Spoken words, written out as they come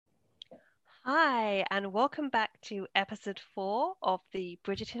Hi, and welcome back to episode 4 of the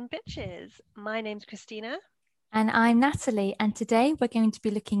Bridgerton Bitches. My name's Christina. And I'm Natalie, and today we're going to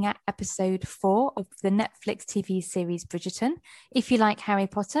be looking at episode 4 of the Netflix TV series Bridgerton. If you like Harry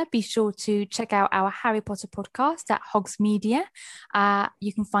Potter, be sure to check out our Harry Potter podcast at Hogs Media.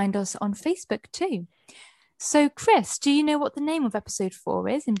 You can find us on Facebook too. So, Chris, do you know what the name of episode 4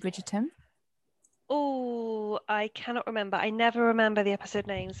 is in Bridgerton? Oh, I cannot remember. I never remember the episode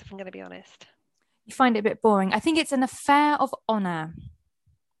names, if I'm going to be honest. You find it a bit boring. I think it's an affair of honor.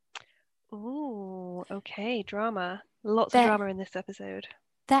 Ooh, okay, drama. Lots of There, drama in this episode.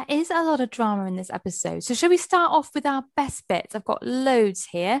 there is a lot of drama in this episode. So, shall we start off with our best bits? I've got loads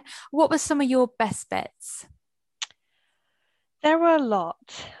here. What were some of your best bits? There were a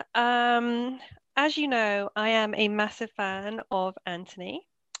lot. As you know, I am a massive fan of Anthony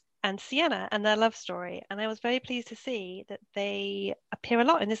and Sienna and their love story, and I was very pleased to see that they appear a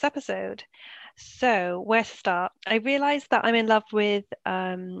lot in this episode. So, where to start? I realized that I'm in love with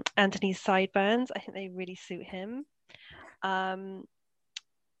Anthony's sideburns. I think they really suit him. Um,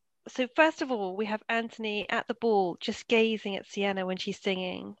 so, first of all, we have Anthony at the ball just gazing at Sienna when she's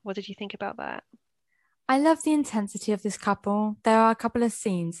singing. What did you think about that? I love the intensity of this couple. There are a couple of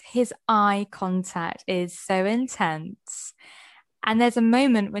scenes. His eye contact is so intense. And there's a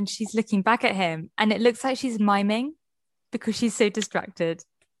moment when she's looking back at him and it looks like she's miming because she's so distracted.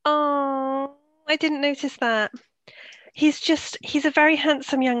 Oh, I didn't notice that. He's a very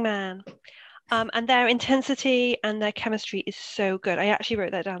handsome young man. And their intensity and their chemistry is so good. I actually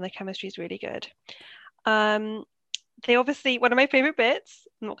wrote that down. Their chemistry is really good. Um, they obviously, one of my favorite bits,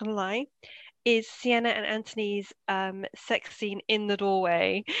 I'm not gonna lie, is Sienna and Anthony's sex scene in the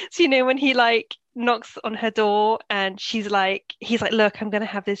doorway. So when he like knocks on her door and he's like, look, I'm gonna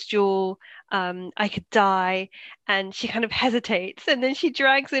have this jewel. I could die. And she kind of hesitates and then she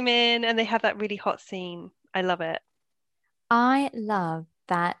drags him in and they have that really hot scene. I love it. I love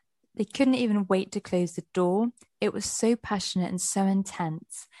that they couldn't even wait to close the door. It was so passionate and so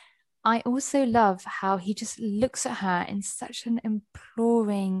intense. I also love how he just looks at her in such an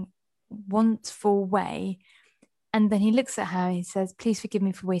imploring, wantful way. And then he looks at her and he says, please forgive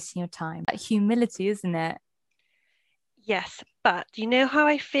me for wasting your time. That humility, isn't it? Yes, but do you know how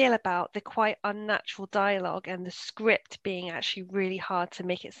I feel about the quite unnatural dialogue and the script being actually really hard to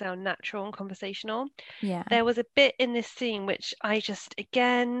make it sound natural and conversational? Yeah. There was a bit in this scene which I just,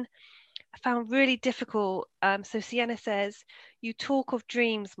 again, found really difficult. So Sienna says, "You talk of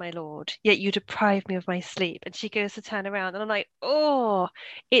dreams, my lord, yet you deprive me of my sleep." And she goes to turn around, and I'm like, oh,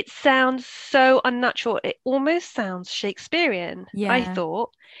 it sounds so unnatural. It almost sounds Shakespearean, I Yeah. thought.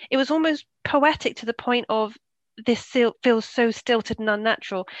 It was almost poetic to the point of feels so stilted and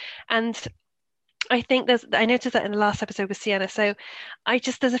unnatural. And I noticed that in the last episode with Sienna. So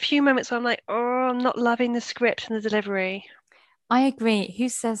there's a few moments where I'm like, oh, I'm not loving the script and the delivery. I agree. Who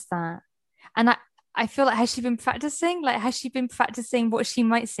says that? And I feel like has she been practicing? Like, has she been practicing what she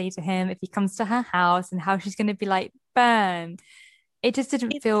might say to him if he comes to her house and how she's going to be like, burn? It just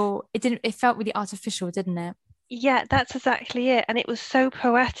it felt really artificial, didn't it? Yeah, that's exactly it. And it was so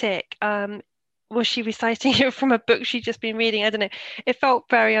poetic. Was she reciting it from a book she'd just been reading? I don't know. It felt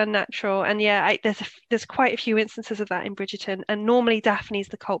very unnatural. And yeah, there's quite a few instances of that in Bridgerton. And normally Daphne's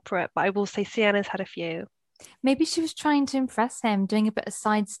the culprit, but I will say Sienna's had a few. Maybe she was trying to impress him, doing a bit of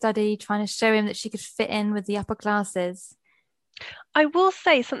side study, trying to show him that she could fit in with the upper classes. I will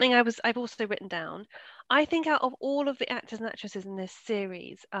say something I've also written down. I think out of all of the actors and actresses in this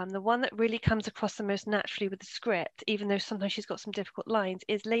series, the one that really comes across the most naturally with the script, even though sometimes she's got some difficult lines,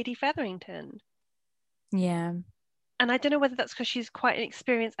 is Lady Featherington. Yeah. And I don't know whether that's because she's quite an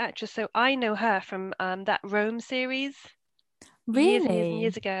experienced actress. So I know her from that Rome series years and years and Really?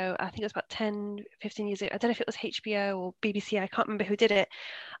 years ago. I think it was about 10, 15 years ago. I don't know if it was HBO or BBC. I can't remember who did it.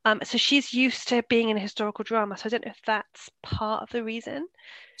 So she's used to being in a historical drama. So I don't know if that's part of the reason.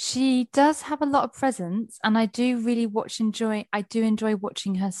 She does have a lot of presence, and I do enjoy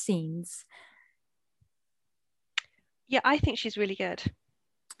watching her scenes. Yeah, I think she's really good.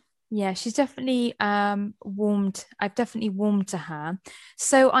 Yeah, she's definitely warmed. I've definitely warmed to her.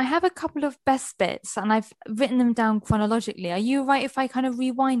 So I have a couple of best bits and I've written them down chronologically. Are you right if I kind of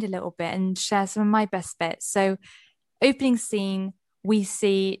rewind a little bit and share some of my best bits? So opening scene, we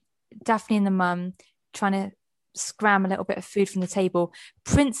see Daphne and the mum trying to scram a little bit of food from the table.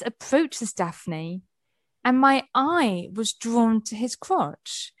 Prince approaches Daphne and my eye was drawn to his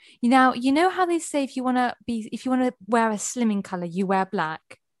crotch. You know how they say if you want to wear a slimming color, you wear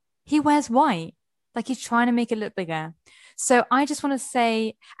black. He wears white, like he's trying to make it look bigger. So I just want to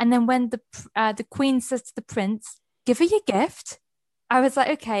say, and then when the queen says to the prince, "Give her your gift," I was like,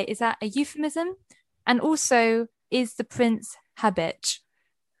 okay, is that a euphemism? And also, is the prince her bitch?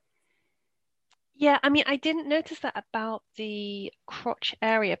 Yeah, I mean, I didn't notice that about the crotch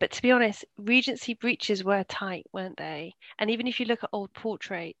area, but to be honest, Regency breeches were tight, weren't they? And even if you look at old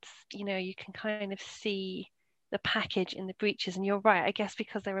portraits, you can kind of see the package in the breeches. And you're right, I guess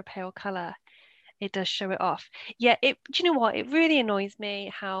because they're a pale color, it does show it off. Yeah, do you know what? It really annoys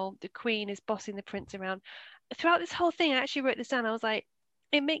me how the Queen is bossing the prince around. Throughout this whole thing, I actually wrote this down. I was like,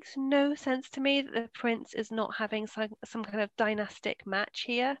 it makes no sense to me that the prince is not having some kind of dynastic match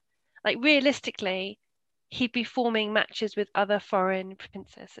here. Like realistically, he'd be forming matches with other foreign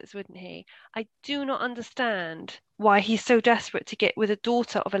princesses, wouldn't he? I do not understand why he's so desperate to get with a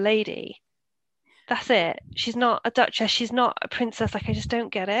daughter of a lady. That's it. She's not a duchess. She's not a princess. Like, I just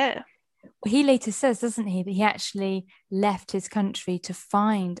don't get it. He later says, doesn't he, that he actually left his country to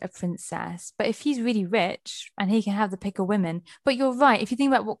find a princess. But if he's really rich and he can have the pick of women, but you're right, if you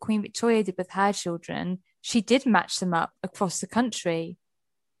think about what Queen Victoria did with her children, she did match them up across the country.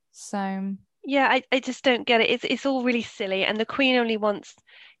 So Yeah, I just don't get it. It's all really silly, and the Queen only wants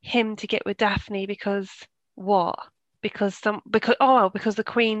him to get with Daphne because what? Because the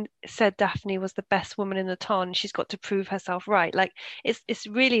Queen said Daphne was the best woman in the ton. She's got to prove herself right. Like it's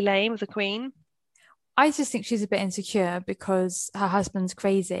really lame of the Queen. I just think she's a bit insecure because her husband's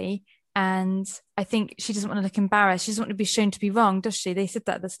crazy. And I think she doesn't want to look embarrassed. She doesn't want to be shown to be wrong, does she? They said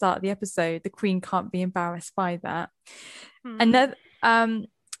that at the start of the episode. The Queen can't be embarrassed by that. And Hmm. then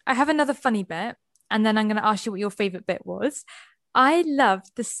I have another funny bit, and then I'm going to ask you what your favorite bit was. I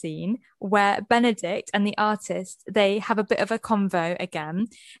loved the scene where Benedict and the artist they have a bit of a convo again,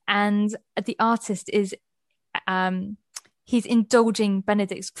 and the artist is um he's indulging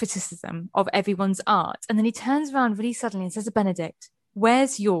Benedict's criticism of everyone's art, and then he turns around really suddenly and says to Benedict,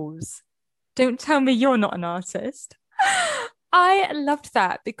 "Where's yours? Don't tell me you're not an artist." I loved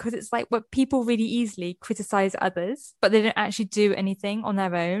that because it's like what people really easily criticize others, but they don't actually do anything on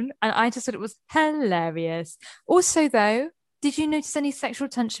their own. And I just thought it was hilarious. Also, though, did you notice any sexual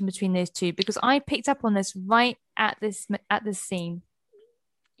tension between those two? Because I picked up on this right at this scene.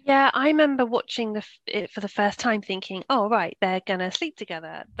 Yeah, I remember watching it for the first time, thinking, "Oh, right, they're gonna sleep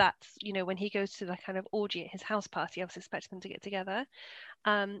together." That's, when he goes to the kind of orgy at his house party, I was expecting them to get together.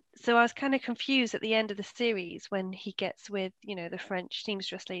 So I was kind of confused at the end of the series when he gets with, the French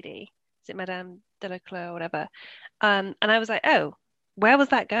seamstress lady. Is it Madame Delacroix or whatever? And I was like, oh, where was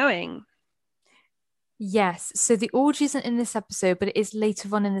that going? Yes, so the orgy isn't in this episode, but it is later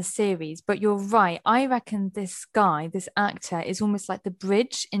on in the series. But you're right. I reckon this guy, this actor, is almost like the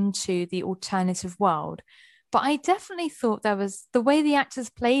bridge into the alternative world. But I definitely thought there was the way the actors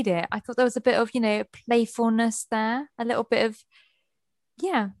played it, I thought there was a bit of, playfulness there, a little bit of,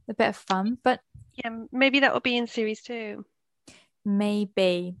 yeah, a bit of fun, but Yeah, maybe that will be in series two.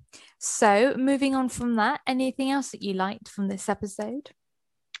 maybe. So moving on from that, anything else that you liked from this episode?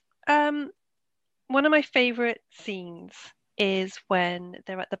 Um, One of my favorite scenes is when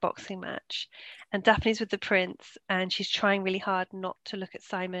they're at the boxing match and Daphne's with the prince and she's trying really hard not to look at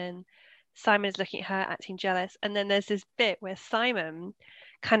Simon. Simon is looking at her, acting jealous. And then there's this bit where Simon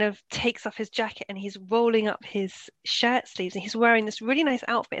kind of takes off his jacket and he's rolling up his shirt sleeves and he's wearing this really nice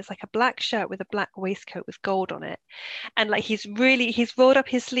outfit. It's like a black shirt with a black waistcoat with gold on it. And like he's rolled up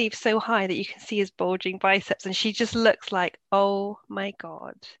his sleeves so high that you can see his bulging biceps. And she just looks like, oh my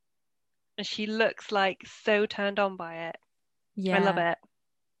God, and she looks like so turned on by it. I love Yeah. it.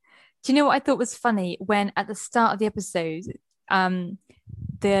 Do you know what I thought was funny when at the start of the episode, um,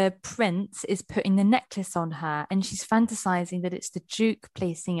 the prince is putting the necklace on her and she's fantasizing that it's the Duke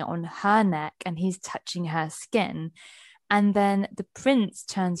placing it on her neck and he's touching her skin. And then the prince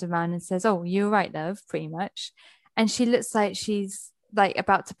turns around and says, "Oh, you're right, love," pretty much. And she looks like she's like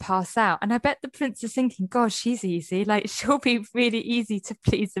about to pass out. And I bet the prince is thinking, "Gosh, she's easy. Like she'll be really easy to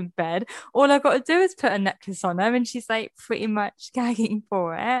please in bed. All I've got to do is put a necklace on her." And she's like pretty much gagging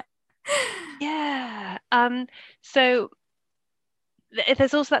for it. Yeah. So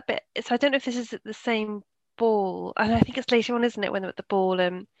there's also that bit. So I don't know if this is at the same ball. And I think it's later on, isn't it, when they're at the ball?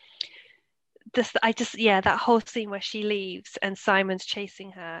 Yeah, that whole scene where she leaves and Simon's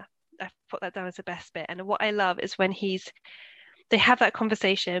chasing her. I put that down as the best bit. And what I love is when they have that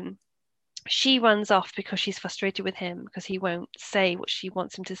conversation. She runs off because she's frustrated with him because he won't say what she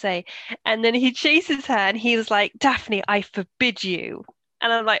wants him to say. And then he chases her and he's like, Daphne, I forbid you.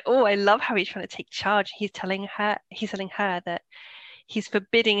 And I'm like, oh, I love how he's trying to take charge. He's telling her that he's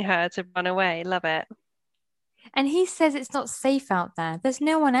forbidding her to run away. Love it. And he says it's not safe out there. There's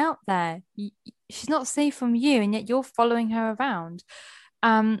no one out there. She's not safe from you, and yet you're following her around.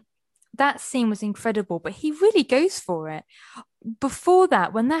 Um, that scene was incredible, but he really goes for it. before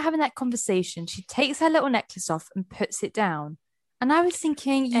that, when they're having that conversation, she takes her little necklace off and puts it down. And Oh, I was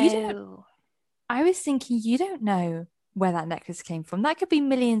thinking, you don't know where that necklace came from. That could be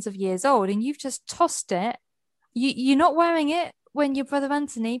millions of years old, and you've just tossed it. You're not wearing it when your brother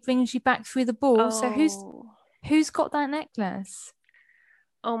Anthony brings you back through the ball. So oh, who's got that necklace?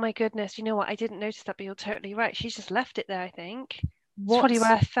 oh my goodness. You know what? I didn't notice that, but you're totally right. She's just left it there, I think. It's probably What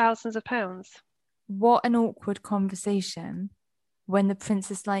worth thousands of pounds. what an awkward conversation when the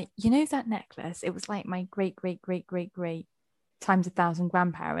prince is like, you know that necklace? It was like my great, great, great, great, great times 1,000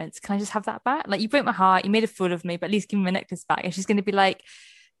 grandparents. Can I just have that back? Like you broke my heart, you made a fool of me, but at least give me my necklace back. And she's going to be like,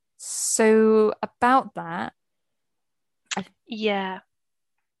 so about that, I, Yeah,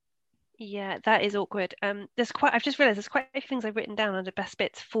 yeah, that is awkward. I've just realized there's quite a few things I've written down under best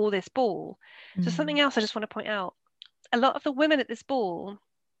bits for this ball. So something mm, else I just want to point out. A lot of the women at this ball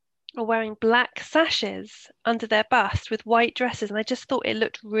are wearing black sashes under their bust with white dresses, and I just thought it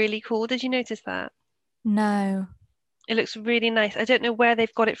looked really cool. Did you notice that? no. It looks really nice. I don't know where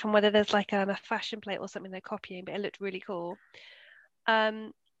they've got it from, whether there's like a fashion plate or something they're copying, but it looked really cool.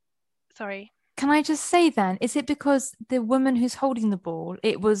 Um, Sorry. Can I just say then, is it because the woman who's holding the ball,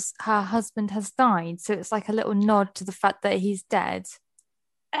 it was her husband has died? So it's like a little nod to the fact that he's dead.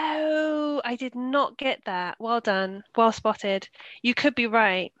 Oh, I did not get that. Well done. Well spotted. You could be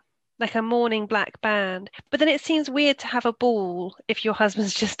right. Like a mourning black band. But then it seems weird to have a ball if your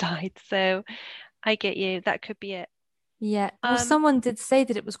husband's just died. So I get you. That could be it. Yeah. Well, Um, someone did say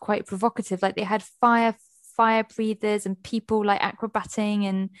that it was quite provocative. Like they had fire breathers and people like acrobating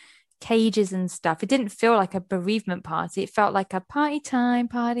and cages and stuff. It didn't feel like a bereavement party. It felt like a party time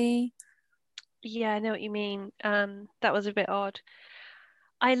party. yeah, I know what you mean. That was a bit odd.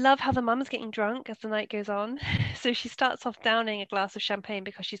 I love how the mum's getting drunk as the night goes on. So she starts off downing a glass of champagne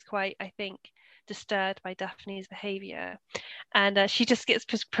because she's quite, I think, disturbed by Daphne's behavior. And she just gets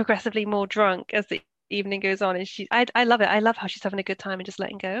progressively more drunk as the evening goes on. And I love it. I love how she's having a good time and just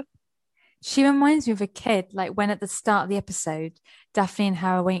letting go. She reminds me of a kid, like when at the start of the episode, Daphne and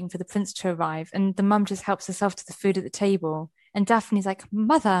her are waiting for the prince to arrive, and the mum just helps herself to the food at the table. And Daphne's like,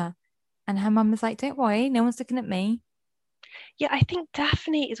 Mother. And her mum is like, Don't worry, no one's looking at me. Yeah, I think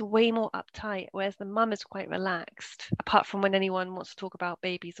Daphne is way more uptight, whereas the mum is quite relaxed, apart from when anyone wants to talk about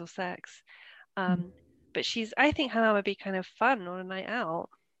babies or sex. Um, but I think her mum would be kind of fun on a night out.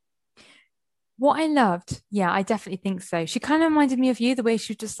 What I loved, yeah, I definitely think so. She kind of reminded me of you, the way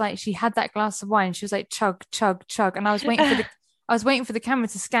she was just like she had that glass of wine, she was like chug, chug, chug, and I was waiting for the camera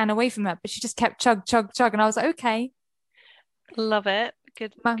to scan away from her, but she just kept chug, chug, chug, and I was like, okay. Love it.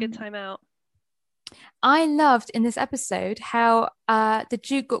 Good Um, time out. I loved in this episode how the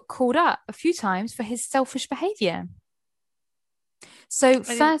Duke got called up a few times for his selfish behavior. So I didn't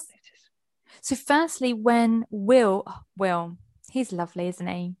first, notice. so firstly, when Will, he's lovely, isn't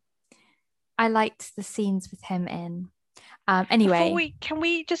he? I liked the scenes with him in. Anyway, Can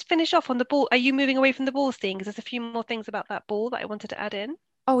we just finish off on the ball? Are you moving away from the ball thing? Because there's a few more things about that ball that I wanted to add in.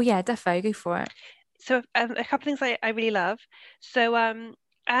 oh yeah, defo, go for it. So a couple things I really love. So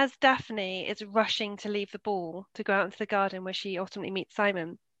as Daphne is rushing to leave the ball to go out into the garden where she ultimately meets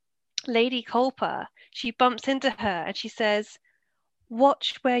Simon, Lady Culper, she bumps into her and she says,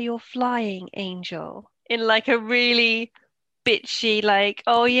 "Watch where you're flying, Angel," in like a really bitchy, like,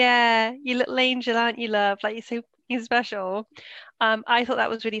 "Oh yeah, you little angel, aren't you, love? Like you're special." I thought that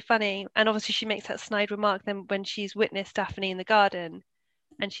was really funny. And obviously she makes that snide remark then when she's witnessed Daphne in the garden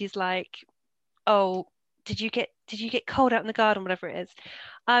and she's like, "Oh, did you get cold out in the garden, whatever it is."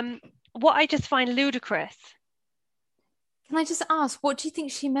 Um, what I just find ludicrous. Can I just ask, what do you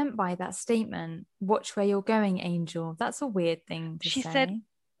think she meant by that statement? Watch where you're going, Angel. That's a weird thing to She said, say.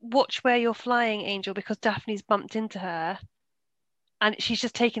 "Watch where you're flying, Angel," because Daphne's bumped into her. And she's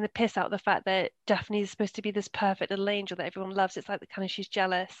just taking the piss out of the fact that Daphne's supposed to be this perfect little angel that everyone loves. It's like the kind of she's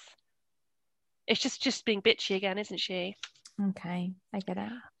jealous. It's just being bitchy again, isn't she? Okay, I get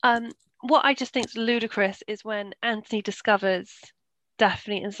it. Um, what I just think is ludicrous is when Anthony discovers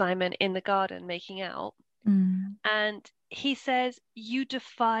Daphne and Simon in the garden making out, Mm. and he says, "You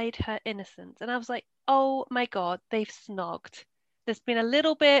defied her innocence." And I was like, "Oh my God, they've snogged. There's been a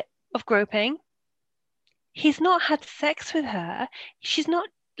little bit of groping. He's not had sex with her. She's not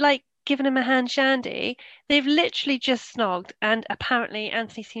like given him a hand shandy. They've literally just snogged, and apparently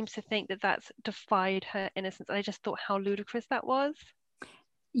Anthony seems to think that that's defied her innocence. And I just thought how ludicrous that was.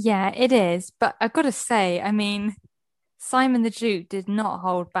 Yeah, it is. But I've got to say, I mean, Simon the Duke did not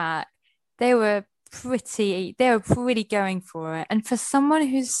hold back. They were they were pretty going for it. And for someone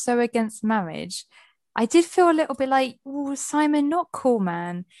who's so against marriage, I did feel a little bit like, oh, Simon, not cool,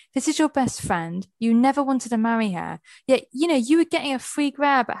 man. This is your best friend. You never wanted to marry her. Yet, you were getting a free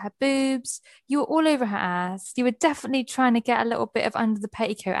grab at her boobs. You were all over her ass. You were definitely trying to get a little bit of under the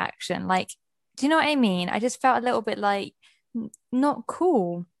petticoat action. Like, do you know what I mean? I just felt a little bit like not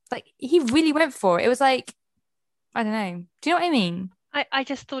cool. Like, he really went for it. It was like, I don't know. Do you know what I mean? I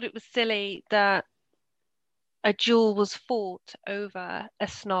just thought it was silly that a duel was fought over a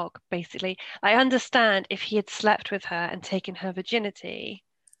snog, basically. I understand if he had slept with her and taken her virginity,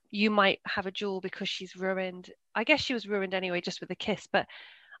 you might have a duel because she's ruined. I guess she was ruined anyway, just with a kiss, but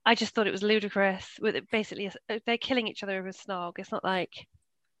I just thought it was ludicrous. With it basically, they're killing each other over a snog. It's not like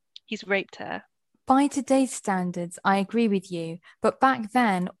he's raped her. By today's standards, I agree with you. But back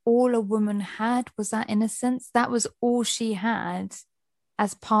then, all a woman had was that innocence. That was all she had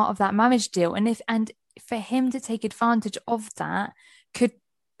as part of that marriage deal. And for him to take advantage of that could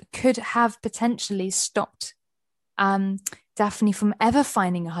could have potentially stopped Daphne from ever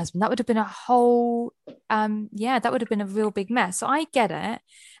finding a husband. That would have been a whole yeah, that would have been a real big mess. So I get it.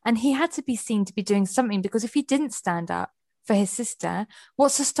 And he had to be seen to be doing something because if he didn't stand up for his sister,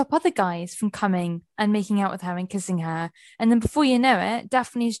 what's to stop other guys from coming and making out with her and kissing her? And then before you know it,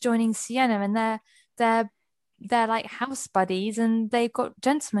 Daphne's joining Sienna and they're they're like house buddies and they've got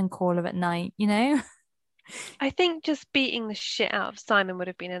gentleman caller at night. I think just beating the shit out of Simon would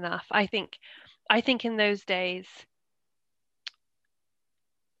have been enough. I think in those days,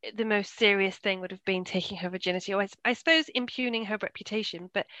 the most serious thing would have been taking her virginity, or I suppose impugning her reputation,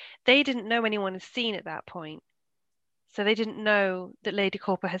 but they didn't know anyone had seen at that point. So they didn't know that Lady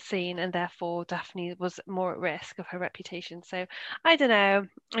Corpo had seen, and therefore Daphne was more at risk of her reputation. So I don't know.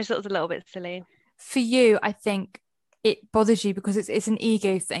 I just thought it was a little bit silly. For you, I think it bothers you because it's an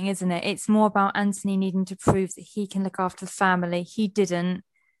ego thing, isn't it? It's more about Anthony needing to prove that he can look after the family. He didn't,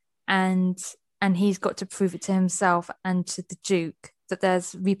 and and he's got to prove it to himself and to the Duke that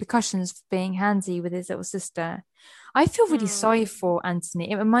there's repercussions for being handsy with his little sister. I feel really Mm. sorry for Anthony.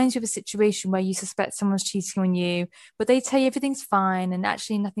 It reminds you of a situation where you suspect someone's cheating on you, but they tell you everything's fine and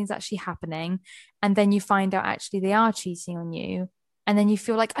actually nothing's actually happening. And then you find out actually they are cheating on you. And then you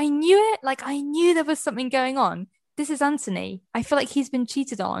feel like, I knew it. Like, I knew there was something going on. This is Anthony. I feel like he's been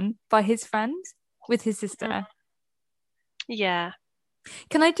cheated on by his friend with his Mm. sister. Yeah,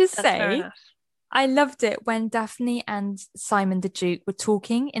 Can I just that's fair say, enough. I loved it when Daphne and Simon the Duke were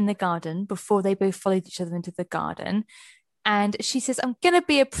talking in the garden before they both followed each other into the garden. And she says, I'm going to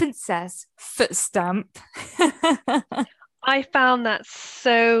be a princess, foot stamp. I found that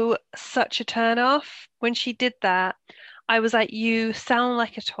such a turn off when she did that. I was like, you sound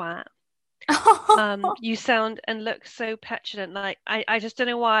like a twat. You sound and look so petulant. Like I just don't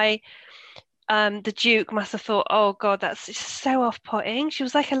know why the Duke must have thought, oh God, that's just so off-putting. She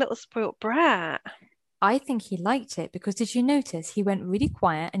was like a little spoilt brat. I think he liked it because did you notice he went really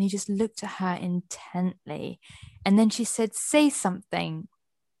quiet and he just looked at her intently. And then she said, say something.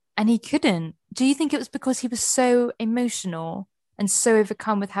 And he couldn't. Do you think it was because he was so emotional and so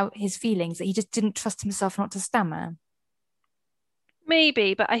overcome with how his feelings that he just didn't trust himself not to stammer?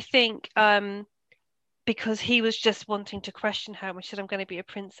 Maybe, but I think because he was just wanting to question her when she said, I'm going to be a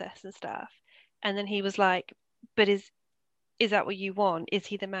princess and stuff. And then he was like, but is that what you want? Is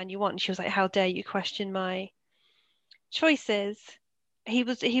he the man you want? And she was like, how dare you question my choices? He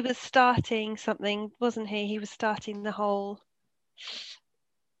was starting something, wasn't he? He was starting the whole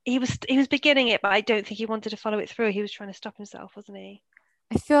he was beginning it, but I don't think he wanted to follow it through. He was trying to stop himself, wasn't he?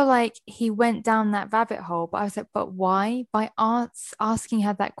 I feel like he went down that rabbit hole, but I was like, but why? By asking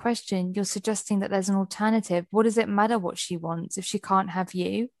her that question, you're suggesting that there's an alternative. What does it matter what she wants if she can't have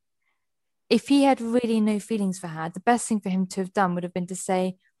you? If he had really no feelings for her, the best thing for him to have done would have been to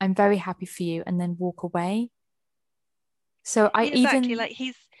say, I'm very happy for you, and then walk away. So I Exactly. even, Like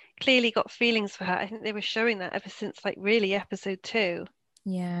he's clearly got feelings for her. I think they were showing that ever since like really episode two.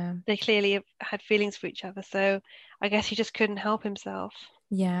 yeah, They clearly have had feelings for each other. So I guess he just couldn't help himself.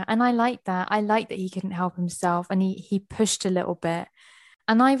 yeah. And I like that. I like that he couldn't help himself and he pushed a little bit.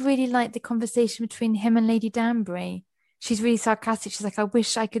 And I really like the conversation between him and Lady Danbury. She's really sarcastic. She's like, I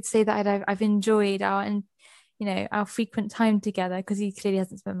wish I could say that I've enjoyed our and our frequent time together because he clearly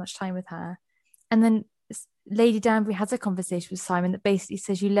hasn't spent much time with her. And then Lady Danbury has a conversation with Simon that basically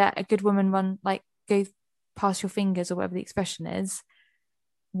says you let a good woman run like go past your fingers or whatever the expression is.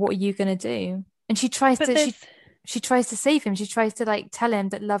 What are you gonna do? And she tries But to there's she tries to save him. She tries to like tell him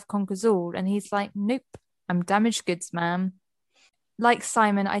that love conquers all, and he's like, nope, I'm damaged goods, ma'am. Like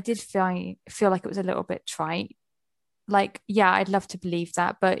Simon, I did feel like it was a little bit trite. Like, yeah, I'd love to believe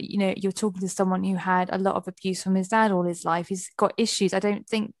that, but you're talking to someone who had a lot of abuse from his dad all his life. He's got issues. I don't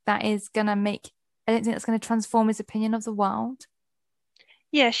think that is gonna make I don't think that's going to transform his opinion of the world.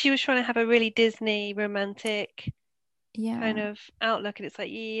 Yeah, she was trying to have a really Disney romantic kind Yeah. of outlook, and it's like,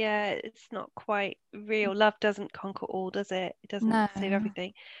 yeah, it's not quite real. Love doesn't conquer all, does it? It doesn't save No.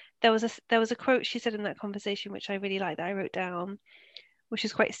 everything. There was a quote she said in that conversation which I really like that I wrote down, which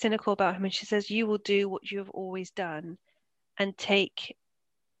is quite cynical about him, and she says, "You will do what you have always done and take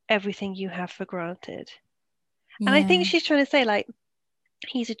everything you have for granted." And I think Yeah. she's trying to say, like,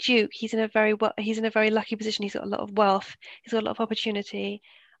 he's a duke. He's in a very lucky position. He's got a lot of wealth. He's got a lot of opportunity,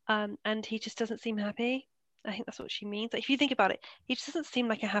 and he just doesn't seem happy. I think that's what she means. Like, if you think about it, he just doesn't seem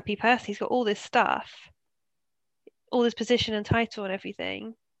like a happy person. He's got all this stuff, all this position and title and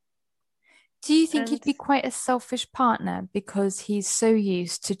everything. Do you think And he'd be quite a selfish partner because he's so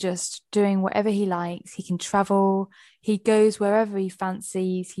used to just doing whatever he likes? He can travel, he goes wherever he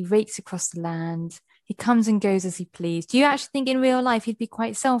fancies, he rakes across the land, he comes and goes as he please. Do you actually think in real life he'd be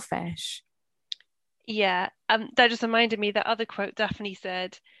quite selfish? yeah, that just reminded me that other quote Daphne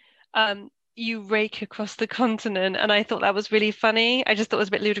said, you rake across the continent. And I thought that was really funny. I just thought it was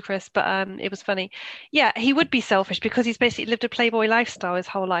a bit ludicrous, but it was funny. Yeah, he would be selfish because he's basically lived a playboy lifestyle his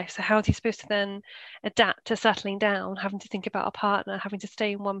whole life. So how is he supposed to then adapt to settling down, having to think about a partner, having to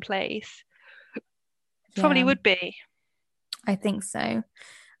stay in one place? Probably Yeah, would be. I think so.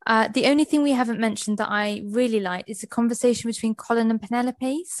 The only thing we haven't mentioned that I really liked is the conversation between Colin and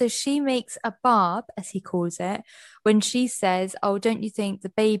Penelope. So she makes a barb, as he calls it, when she says, "Oh, don't you think the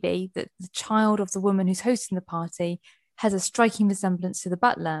baby, that the child of the woman who's hosting the party, has a striking resemblance to the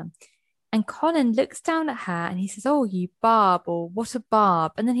butler?" And Colin looks down at her and he says, "Oh, you barb," or "What a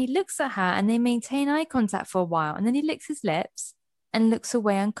barb." And then he looks at her and they maintain eye contact for a while. And then he licks his lips and looks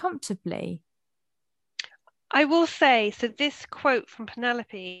away uncomfortably. I will say, so this quote from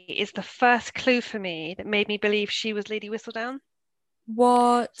Penelope is the first clue for me that made me believe she was Lady Whistledown. So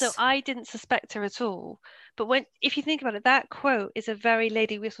What? I didn't suspect her at all. But if you think about it, that quote is a very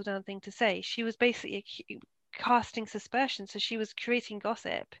Lady Whistledown thing to say. She was basically casting suspicion, so she was creating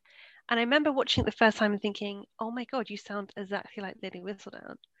gossip. And I remember watching it the first time and thinking, "Oh my God, you sound exactly like Lady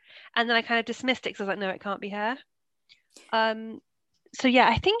Whistledown." And then I kind of dismissed it because I was like, "No, it can't be her." Um, so yeah,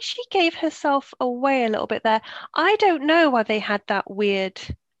 I think she gave herself away a little bit there. I don't know why they had that weird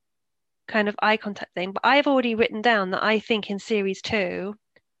kind of eye contact thing, but I've already written down that I think in series two,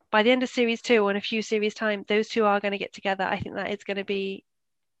 by the end of series two or in a few series time, those two are going to get together. I think that is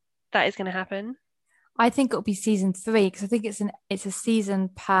going to happen. I think it'll be season three because I think it's a season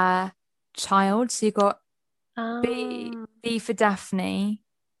per child. So you got Um, B for Daphne.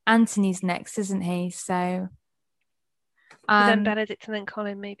 Anthony's next, isn't he? So so then um Benedict and then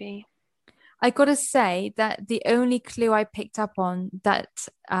Colin maybe. I gotta say that the only clue I picked up on that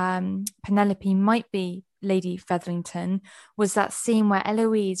Penelope might be Lady Featherington was that scene where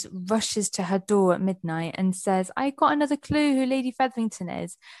Eloise rushes to her door at midnight and says, "I got another clue who Lady Featherington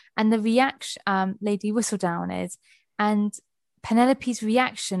is," and the reaction Lady Whistledown is, and Penelope's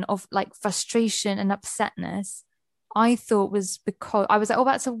reaction of like frustration and upsetness, I thought was because I was like, "Oh,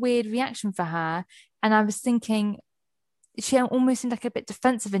 that's a weird reaction for her," and I was thinking she almost seemed like a bit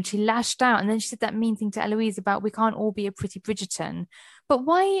defensive and she lashed out and then she said that mean thing to Eloise about we can't all be a pretty Bridgerton. But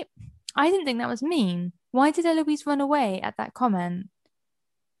why? I didn't think that was mean. Why did Eloise run away at that comment?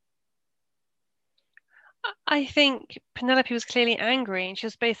 I think Penelope was clearly angry and she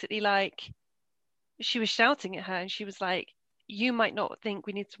was basically like, she was shouting at her and she was like, "You might not think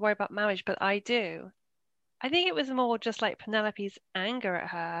we need to worry about marriage, but I do." I think it was more just like Penelope's anger at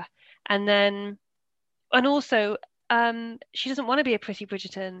her. And then, and also, she doesn't want to be a pretty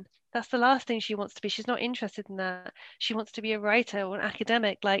Bridgerton. That's the last thing she wants to be. She's not interested in that. She wants to be a writer or an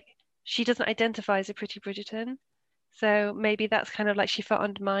academic. Like, she doesn't identify as a pretty Bridgerton. So maybe that's kind of like she felt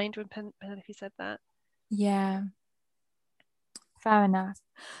undermined when Penelope said that. Yeah, fair enough.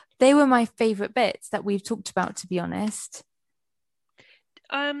 They were my favorite bits that we've talked about, to be honest.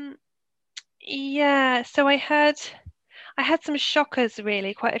 Um, yeah, so I had some shockers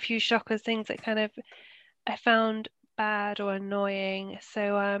really, quite a few shockers, things that kind of I found bad or annoying.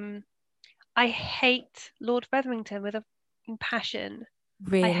 So I hate Lord Featherington with a passion.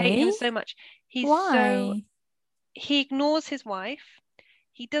 I hate him Really? so much. Why? He ignores his wife.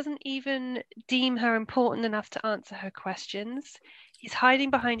 He doesn't even deem her important enough to answer her questions. He's hiding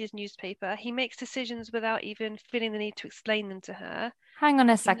behind his newspaper. He makes decisions without even feeling the need to explain them to her. Hang on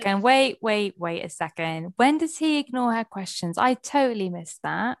a He second. knows Wait a second. When does he ignore her questions? I totally missed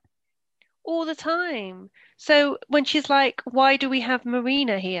that. all the time. So when she's like, "Why do we have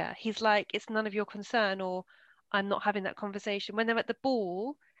Marina here?" He's like, "It's none of your concern," or "I'm not having that conversation." When they're at the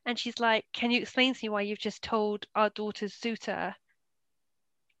ball and she's like, "Can you explain to me why you've just told our daughter's suitor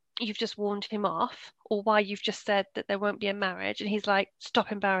you've just warned him off or why you've just said that there won't be a marriage. And he's like,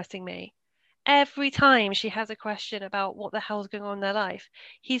 stop embarrassing me. Every time she has a question about what the hell's going on in their life,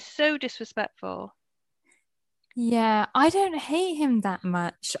 he's so disrespectful. Yeah, I don't hate him that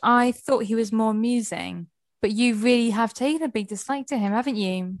much. I thought he was more amusing, but you really have taken a big dislike to him, haven't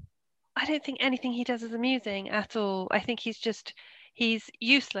you? I don't think anything he does is amusing at all. I think he's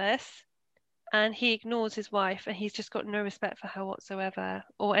useless and he ignores his wife and he's just got no respect for her whatsoever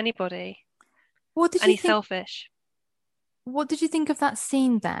or anybody. What did And you he's think? selfish. What did you think of that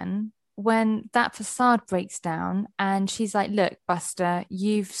scene then when that facade breaks down and she's like, "Look, Buster,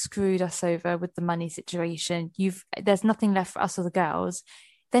 you've screwed us over with the money situation. There's nothing left for us or the girls."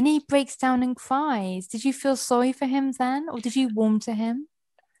 Then he breaks down and cries. Did you feel sorry for him then, or did you warm to him?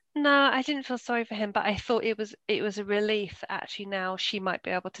 No, I didn't feel sorry for him, but I thought it was a relief that actually now she might be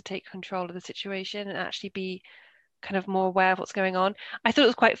able to take control of the situation and actually be kind of more aware of what's going on. I thought it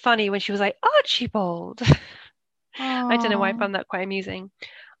was quite funny when she was like, Archibald. I don't know why I Oh, found that quite amusing.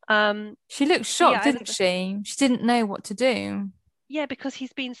 Um, she looked yeah, shocked, I was didn't she? She didn't know what to do. yeah, because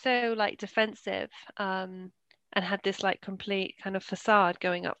he's been so like defensive, and had this like complete kind of facade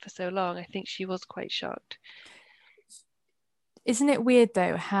going up for so long. I think she was quite shocked. Isn't it weird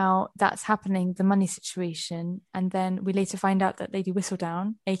though how that's happening, the money situation, and then we later find out that Lady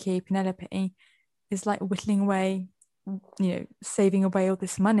Whistledown, aka Penelope, is like whittling away, saving away all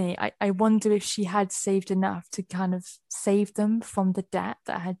this money. I wonder if she had saved enough to kind of save them from the debt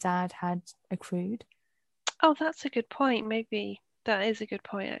that her dad had accrued. Oh, that's a good point. Maybe that is a good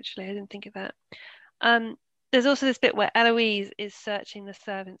point, actually. I didn't think of that. Um, there's also this bit where Eloise is searching the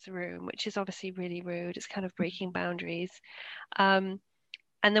servants' room, which is obviously really rude. It's kind of breaking boundaries. Um,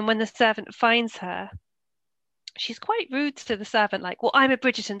 and then when the servant finds her, she's quite rude to the servant, like, "Well, I'm a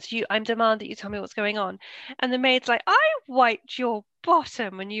Bridgerton, so I'm demand that you tell me what's going on." And the maid's like, "I wiped your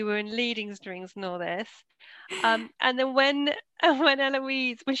bottom when you were in leading strings and all this." And then when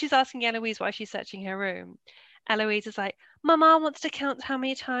when she's asking Eloise why she's searching her room, Eloise is like, "Mama wants to count how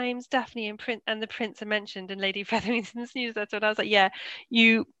many times Daphne and the prince are mentioned in Lady Featherington's newsletter." And I was like, "Yeah,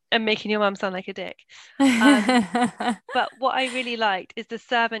 you are making your mum sound like a dick." Um, but what I really liked is the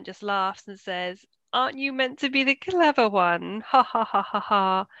servant just laughs and says, "Aren't you meant to be the clever one? Ha ha ha ha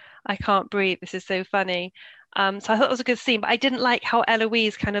ha. I can't breathe. This is so funny." So I thought it was a good scene, but I didn't like how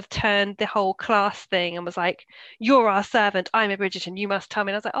Eloise kind of turned the whole class thing and was like, "You're our servant. I'm a Bridgerton. You must tell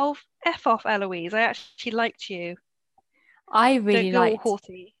me." And I was like, "Oh, F off, Eloise. I actually liked you. I Don't really be all liked,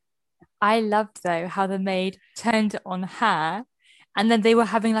 haughty." I loved though how the maid turned on her and then they were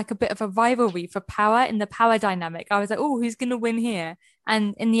having like a bit of a rivalry for power in the power dynamic. I was like, oh, who's gonna win here?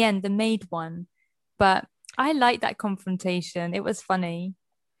 And in the end, the maid won. But I liked that confrontation. It was funny.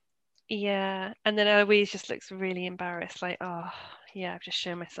 Yeah. And then Eloise just looks really embarrassed, like, "Oh, yeah, I've just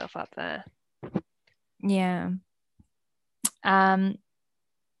shown myself up there." Yeah. Um,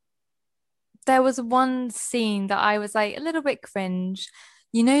 there was one scene that I was like a little bit cringe.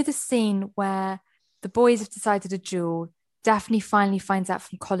 You know, the scene where the boys have decided to duel. Daphne finally finds out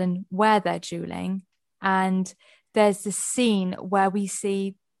from Colin where they're dueling. And there's this scene where we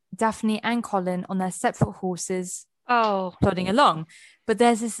see Daphne and Colin on their separate horses Oh, plodding along. But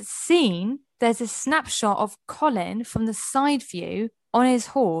there's a snapshot of Colin from the side view on his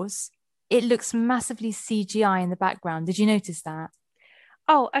horse. It looks massively CGI in the background. Did you notice that?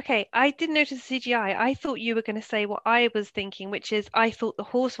 Oh, okay. I didn't notice the CGI. I thought you were going to say what I was thinking, which is I thought the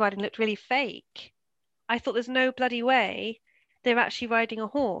horse riding looked really fake. I thought there's no bloody way they're actually riding a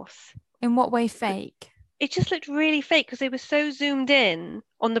horse. In what way fake? It just looked really fake because they were so zoomed in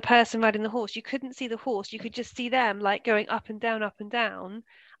on the person riding the horse. You couldn't see the horse. You could just see them like going up and down, up and down.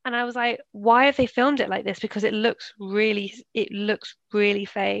 And I was like, why have they filmed it like this? Because it looks really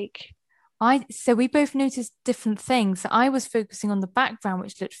fake. I so we both noticed different things. I was focusing on the background,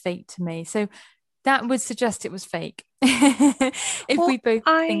 which looked fake to me. So that would suggest it was fake. If we Well, both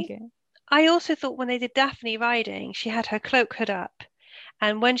think I it. I also thought when they did Daphne riding, she had her cloak hood up.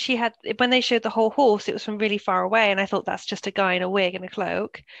 And when they showed the whole horse, it was from really far away, and I thought that's just a guy in a wig and a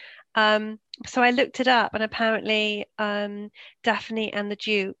cloak. So I looked it up, and apparently, Daphne and the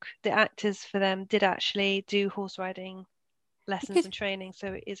Duke, the actors for them, did actually do horse riding lessons Because and training,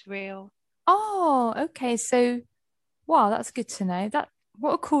 so it is real. oh, okay. So wow, that's good to know. That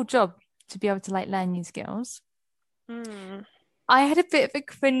what a cool job to be able to like learn new skills. Hmm. I had a bit of a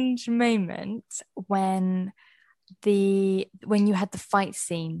cringe moment when you had the fight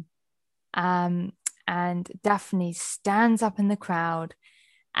scene, um, and Daphne stands up in the crowd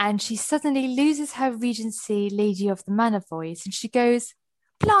and she suddenly loses her Regency Lady of the Manor voice and she goes,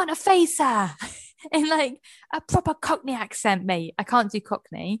 Plant a facer. in like a proper Cockney accent, mate. I can't do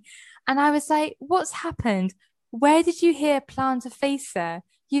Cockney. And I was like, what's happened? Where did you hear plant a face there?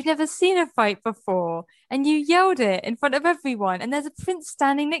 You've never seen a fight before. And you yelled it in front of everyone. And there's a prince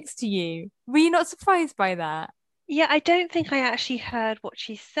standing next to you. Were you not surprised by that? Yeah, I don't think I actually heard what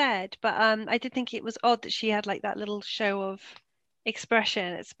she said, but I did think it was odd that she had like that little show of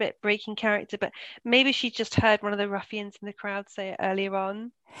expression. It's a bit breaking character, but maybe she just heard one of the ruffians in the crowd say it earlier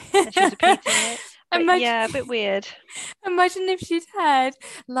on and she was repeating it. But Imagine, yeah, a bit weird. imagine if she'd heard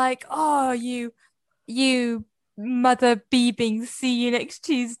like, oh, you mother beeping, see you next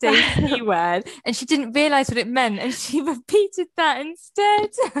Tuesday C word. And she didn't realize what it meant and she repeated that instead.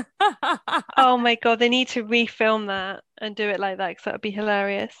 Oh my God, they need to refilm that and do it like that because that would be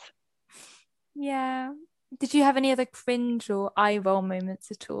hilarious. Yeah. Did you have any other cringe or eye roll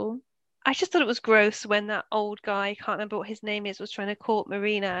moments at all? I just thought it was gross when that old guy, I can't remember what his name is, was trying to court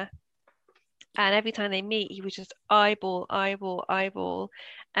Marina. And every time they meet, he was just eyeball, eyeball, eyeball.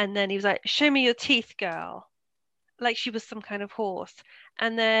 And then he was like, "Show me your teeth, girl." Like she was some kind of horse.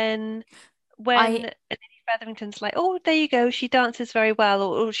 And then when I Lady Featherington's like, "Oh, there you go, she dances very well,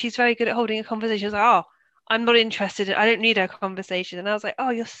 or she's very good at holding a conversation." I was like, "Oh, I'm not interested. I don't need her conversation." And I was like, "Oh,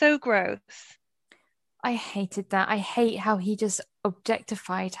 you're so gross." I hated that. I hate how he just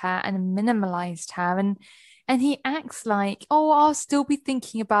objectified her and minimalized her and he acts like, "Oh, I'll still be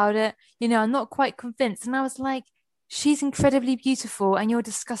thinking about it. You know, I'm not quite convinced." And I was like, "She's incredibly beautiful and you're a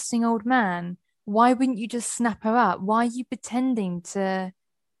disgusting old man. Why wouldn't you just snap her up? Why are you pretending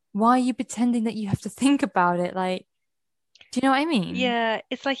that you have to think about it? Like, do you know what I mean?" Yeah,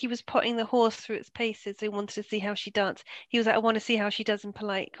 it's like he was putting the horse through its paces. So he wanted to see how she danced. He was like, "I want to see how she does in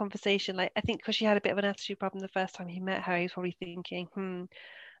polite conversation." Like, I think because she had a bit of an attitude problem the first time he met her, he was probably thinking, "Hmm."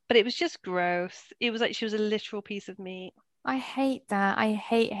 But it was just gross. It was like she was a literal piece of meat. I hate that. I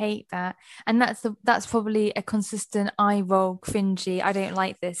hate that. And that's probably a consistent eye roll cringy. I don't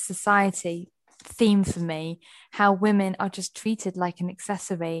like this society theme for me, how women are just treated like an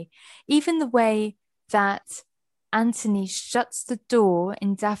accessory. Even the way that Anthony shuts the door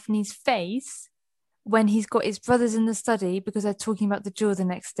in Daphne's face when he's got his brothers in the study because they're talking about the duel the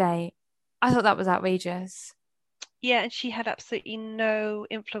next day. I thought that was outrageous. Yeah, and she had absolutely no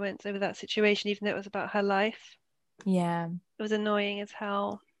influence over that situation, even though it was about her life. Yeah. It was annoying as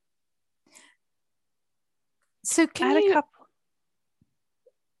hell. So I can had a you couple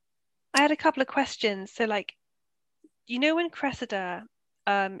I had a couple of questions. So like, when Cressida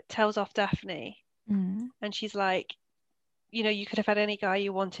tells off Daphne Mm, and she's like, you could have had any guy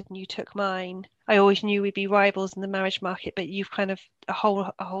you wanted and you took mine. I always knew we'd be rivals in the marriage market, but you've kind of a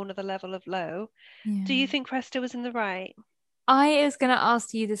whole nother level of low. Do you yeah. think Cressida was in the right? I was going to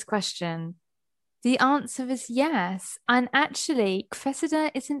ask you this question. The answer is yes. And actually,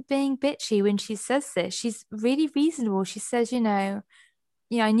 Cressida isn't being bitchy when she says this. She's really reasonable. She says, I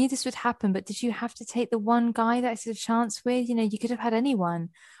knew this would happen, but did you have to take the one guy that I had a chance with? You could have had anyone.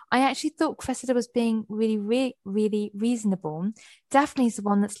 I actually thought Cressida was being really, really reasonable. Daphne's the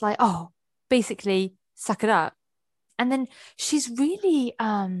one that's like, oh, basically, suck it up. And then she's really,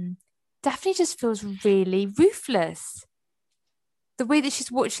 Daphne just feels really ruthless the way that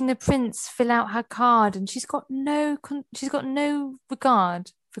she's watching the prince fill out her card and she's got no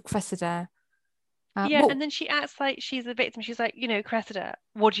regard for Cressida. Yeah, Well, and then she acts like she's a victim. She's like, Cressida,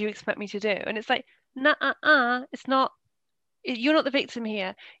 what do you expect me to do? And it's like, nah, it's not. You're not the victim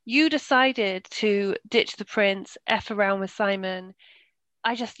here. You decided to ditch the prince, F around with Simon.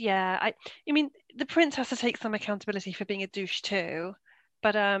 Yeah, I mean, the prince has to take some accountability for being a douche too.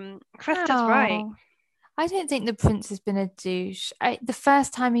 But Cressida's right. how? I don't think the prince has been a douche. The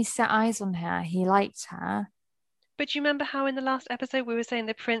first time he set eyes on her, he liked her. But you remember how in the last episode we were saying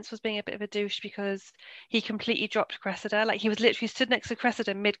the prince was being a bit of a douche because he completely dropped Cressida? Like he was literally stood next to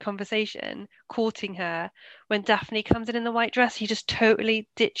Cressida mid-conversation, courting her. When Daphne comes in the white dress, he just totally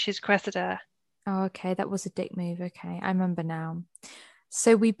ditches Cressida. Oh, okay, that was a dick move. Okay, I remember now.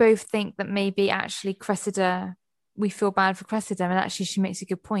 So we both think that maybe actually Cressida, we feel bad for Cressida, and actually she makes a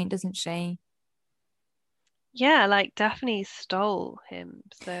good point, doesn't she? Yeah, like Daphne stole him.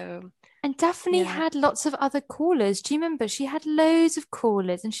 So And Daphne yeah. had lots of other callers. Do you remember? She had loads of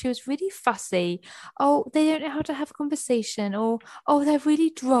callers and she was really fussy. Oh, they don't know how to have a conversation, or oh, they're really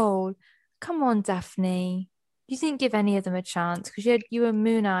droll. Come on, Daphne. You didn't give any of them a chance because you were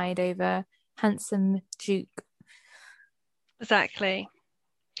moon-eyed over handsome Duke. Exactly.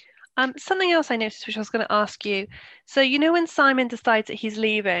 Something else I noticed, which I was going to ask you. So, when Simon decides that he's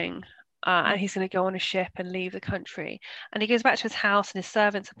leaving, and Mm. he's going to go on a ship and leave the country, and he goes back to his house, and his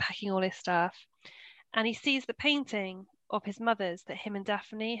servants are packing all his stuff, and he sees the painting of his mother's that him and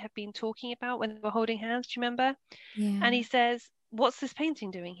Daphne have been talking about when they were holding hands. Do you remember? And Yeah. he says, "What's this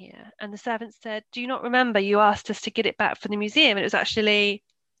painting doing here?" And the servant said, "Do you not remember you asked us to get it back for the museum? And it was actually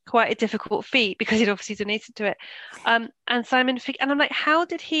quite a difficult feat because he'd obviously donated to it." And and I'm like, how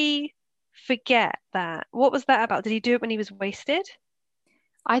did he forget that? What was that about? Did he do it when he was wasted?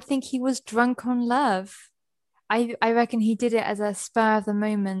 I think he was drunk on love. I reckon he did it as a spur of the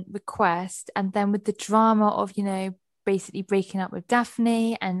moment request. And then with the drama of, basically breaking up with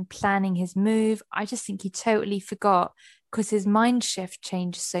Daphne and planning his move, I just think he totally forgot because his mind shift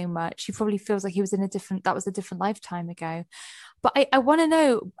changed so much. He probably feels like he was that was a different lifetime ago. But I want to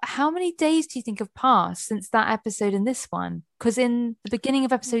know, how many days do you think have passed since that episode and this one? Because in the beginning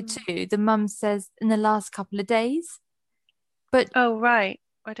of episode Hmm. two, the mum says in the last couple of days. But Oh, right.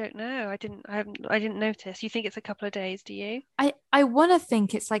 I don't know. I didn't notice. You think it's a couple of days, do you? I want to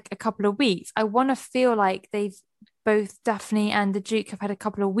think it's like a couple of weeks. I want to feel like they've both Daphne and the Duke have had a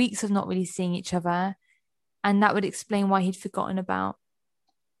couple of weeks of not really seeing each other, and that would explain why he'd forgotten about.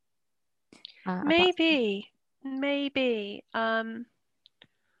 Maybe. Maybe.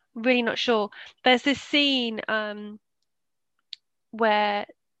 Really not sure. There's this scene where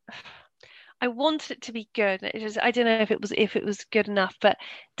I wanted it to be good. I don't know if it was good enough, but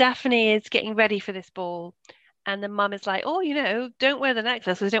Daphne is getting ready for this ball, and the mum is like, "Oh, don't wear the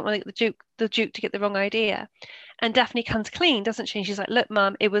necklace because I don't want the Duke to get the wrong idea." And Daphne comes clean, doesn't she? And she's like, "Look,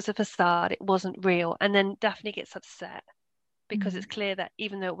 mum, it was a facade. It wasn't real." And then Daphne gets upset because it's Mm, clear that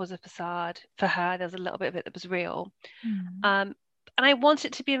even though it was a facade for her, there was a little bit of it that was real. mm. Um, and I want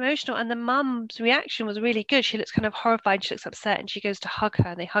it to be emotional. And the mum's reaction was really good. She looks kind of horrified. She looks upset, and she goes to hug her,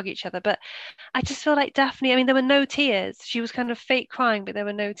 and they hug each other. But I just feel like Daphne, I mean, there were no tears. She was kind of fake crying, but there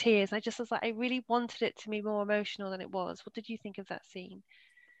were no tears. I just was like, I really wanted it to be more emotional than it was. What did you think of that scene?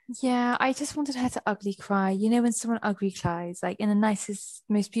 Yeah, I just wanted her to ugly cry. You know, when someone ugly cries, like in the nicest,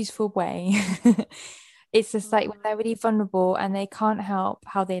 most beautiful way. It's just like when Mm. they're really vulnerable and they can't help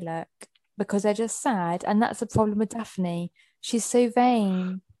how they look because they're just sad. And that's the problem with Daphne. She's so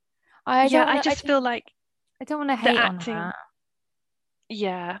vain. I Yeah, don't I want to, just feel like I don't want to the hate on acting, her.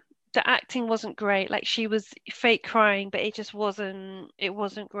 yeah, the acting wasn't great. Like she was fake crying, but it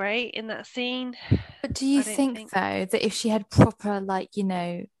wasn't great in that scene. But do you I don't think think. though that if she had proper, like,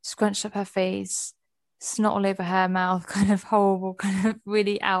 scrunched up her face, snot all over her mouth, kind of horrible, kind of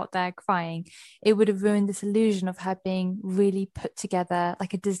really out there crying, it would have ruined this illusion of her being really put together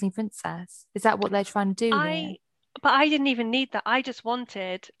like a Disney princess? Is that what they're trying to do here? I, but I didn't even need that. I just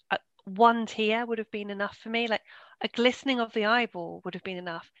wanted one tear would have been enough for me. Like a glistening of the eyeball would have been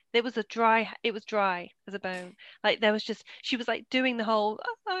enough. It was dry as a bone. Like there was just, she was like doing the whole,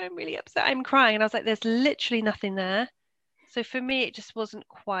 "Oh, I'm really upset, I'm crying." And I was like, there's literally nothing there. So for me,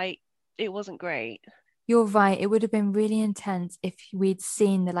 it wasn't great. You're right. It would have been really intense if we'd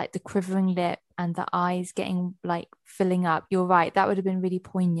seen the quivering lip and the eyes getting like filling up. You're right. That would have been really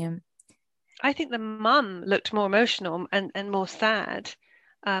poignant. I think the mum looked more emotional and more sad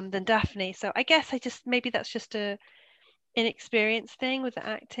than Daphne. So I guess maybe that's just a inexperienced thing with the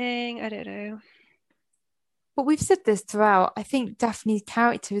acting. I don't know. But we've said this throughout. I think Daphne's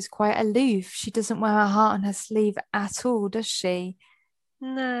character is quite aloof. She doesn't wear her heart on her sleeve at all, does she?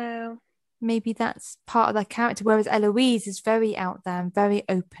 No. Maybe that's part of their character. Whereas Eloise is very out there and very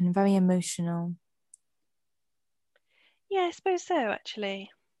open, very emotional. Yeah, I suppose so, actually.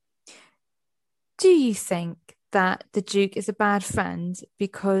 Do you think that the Duke is a bad friend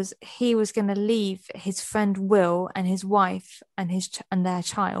because he was going to leave his friend Will and his wife and and their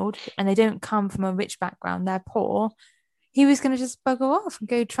child, and they don't come from a rich background, they're poor. He was going to just bugger off and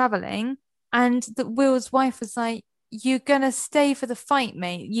go traveling, and that Will's wife was like, "You're gonna stay for the fight,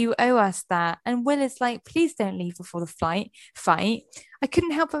 mate. You owe us that." And Will is like, "Please don't leave before the fight." I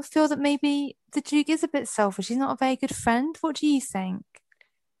couldn't help but feel that maybe the Duke is a bit selfish. He's not a very good friend. What do you think?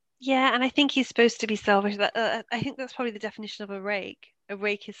 Yeah, and I think he's supposed to be selfish. I think that's probably the definition of a rake. A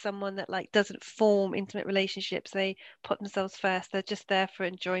rake is someone that like doesn't form intimate relationships. They put themselves first. They're just there for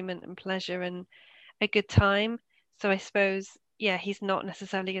enjoyment and pleasure and a good time. So I suppose, yeah, he's not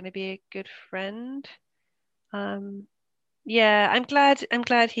necessarily going to be a good friend. Um, yeah, I'm glad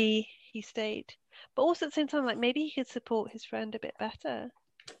he stayed. But also at the same time, like maybe he could support his friend a bit better.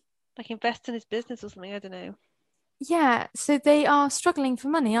 Like invest in his business or something. I don't know. Yeah, so they are struggling for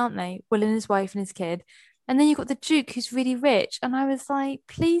money, aren't they? Will and his wife and his kid. And then you've got the Duke who's really rich. And I was like,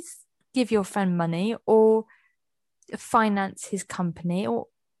 please give your friend money or finance his company. Or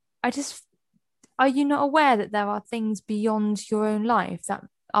I just, are you not aware that there are things beyond your own life that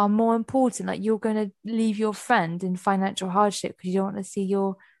are more important? Like you're going to leave your friend in financial hardship because you don't want to see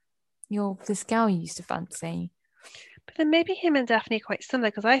this girl you used to fancy. But then maybe him and Daphne are quite similar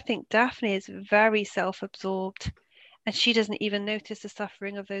because I think Daphne is very self-absorbed and she doesn't even notice the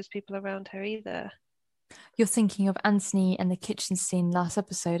suffering of those people around her either. You're thinking of Anthony and the kitchen scene last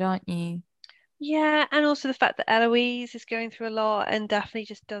episode, aren't you? Yeah, and also the fact that Eloise is going through a lot and Daphne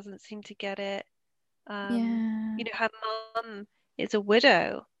just doesn't seem to get it. Yeah. Her mum is a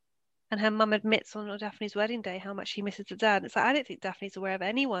widow and her mum admits on Daphne's wedding day how much she misses her dad. It's like I don't think Daphne's aware of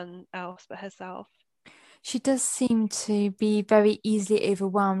anyone else but herself. She does seem to be very easily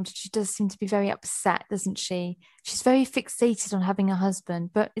overwhelmed. She does seem to be very upset, doesn't she? She's very fixated on having a husband,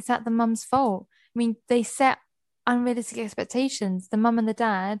 but is that the mum's fault? I mean, they set unrealistic expectations. The mum and the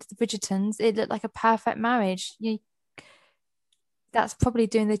dad, the Bridgertons, it looked like a perfect marriage. That's probably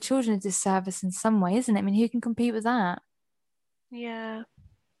doing the children a disservice in some way, isn't it? I mean, who can compete with that? Yeah.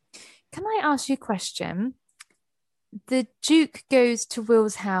 Can I ask you a question? The Duke goes to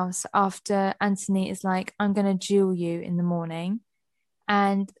Will's house after Anthony is like, I'm going to duel you in the morning.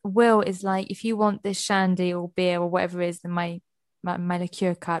 And Will is like, if you want this shandy or beer or whatever it is in my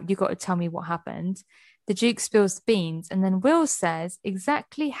liqueur cup, you got to tell me what happened. The Duke spills the beans, and then Will says,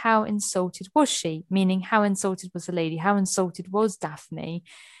 exactly how insulted was she? Meaning, how insulted was the lady? How insulted was Daphne?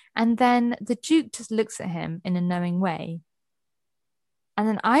 And then the Duke just looks at him in a knowing way. And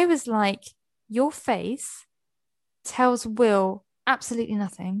then I was like, your face tells Will absolutely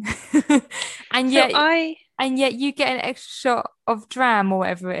nothing. and So yet I and yet you get an extra shot of dram or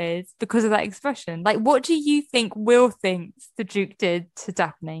whatever it is because of that expression. Like, what do you think Will thinks the Duke did to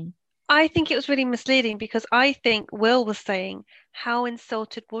Daphne? I think it was really misleading because I think Will was saying, how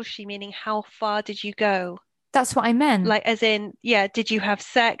insulted was she? Meaning, how far did you go? That's what I meant. Like, as in, yeah, did you have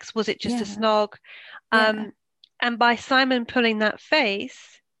sex? Was it just a Yeah, snog? yeah. Um, and by Simon pulling that face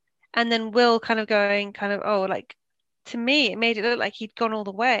and then Will kind of going, kind of, oh, like to me, it made it look like he'd gone all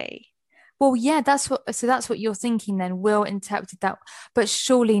the way. Well, yeah, that's what you're thinking then. Will interpreted that, but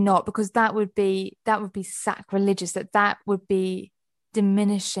surely not, because that would be sacrilegious. That would be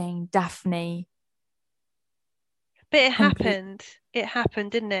diminishing Daphne But it completely. happened. It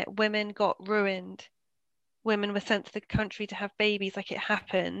happened, didn't it? Women got ruined. Women were sent to the country to have babies, like it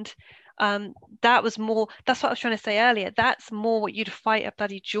happened. That was more, that's what I was trying to say earlier. That's more what you'd fight a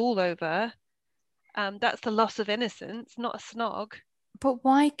bloody duel over. That's the loss of innocence, not a snog. But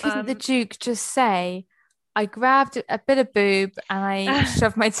why couldn't the Um, Duke just say, I grabbed a bit of boob and I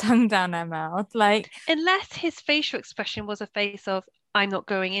shoved my tongue down her mouth? Like, unless his facial expression was a face of, I'm not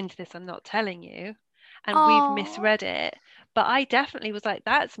going into this, I'm not telling you, and we've oh, misread it. But I definitely was like,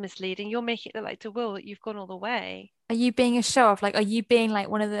 that's misleading. You're making it look like to Will that you've gone all the way. are you being a show off? Like, are you being like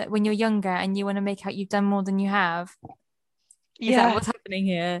one of the when you're younger and you want to make out you've done more than you have? Is that Yeah. what's happening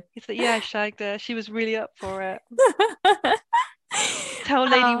here? He's like, yeah, I shagged her. She was really up for it. Tell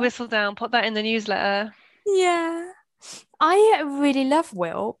Lady Oh, Whistledown, put that in the newsletter. yeah. I really love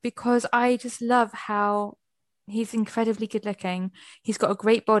Will because I just love how he's incredibly good looking. He's got a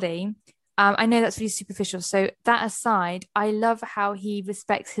great body. I know that's really superficial. So that aside, I love how he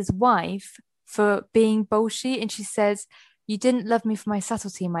respects his wife for being bolshy. And she says, you didn't love me for my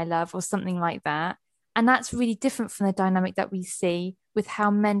subtlety, my love, or something like that. And that's really different from the dynamic that we see with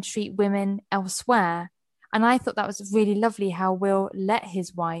how men treat women elsewhere. And I thought that was really lovely how Will let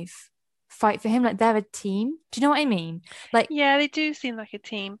his wife fight for him. Like they're a team. Do you know what I mean? Like, Yeah, they do seem like a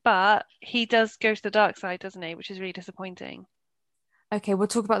team, but he does go to the dark side, doesn't he? Which is really disappointing. okay, we'll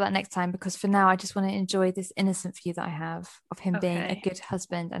talk about that next time because for now, I just want to enjoy this innocent view that I have of him being a Okay. good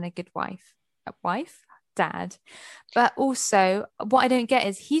husband and a good wife. A wife? Dad. But also, what I don't get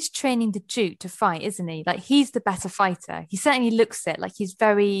is he's training the Duke to fight, isn't he? Like he's the better fighter. He certainly looks it. Like he's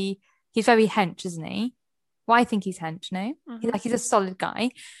very hench, isn't he? Well, I think he's hench, no? Hmm. He's a solid guy.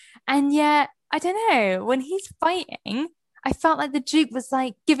 And yet, I don't know, when he's fighting, I felt like the Duke was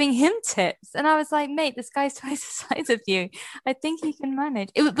like giving him tips. And I was like, mate, this guy's twice the size of you. I think he can manage.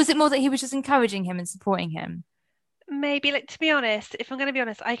 Was it more that he was just encouraging him and supporting him? Maybe, like, to be honest, if I'm going to be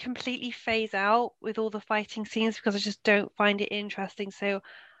honest, I completely phase out with all the fighting scenes because I just don't find it interesting. So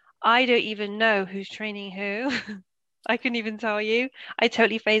I don't even know who's training who. I couldn't even tell you. I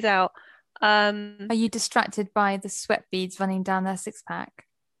totally phase out. Are you distracted by the sweat beads running down their six pack?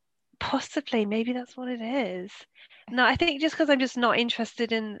 Possibly, maybe that's what it is. No, I think just because I'm just not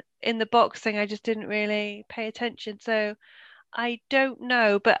interested in the boxing, I just didn't really pay attention. So I don't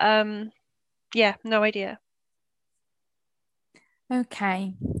know, but yeah, no idea.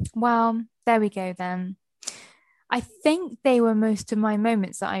 Okay. Well, there we go then. I think they were most of my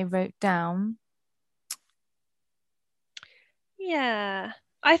moments that I wrote down. Yeah.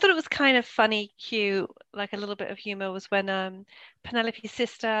 I thought it was kind of funny, cute, like a little bit of humor was when Penelope's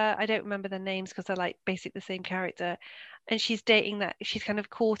sister, I don't remember their names because they're like basically the same character, and she's kind of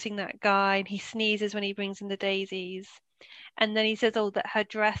courting that guy, and he sneezes when he brings in the daisies. And then he says, oh, that her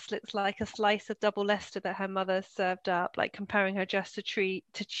dress looks like a slice of double Leicester that her mother served up, like comparing her dress to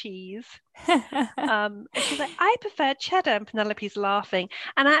cheese. And she's like, I prefer cheddar, and Penelope's laughing.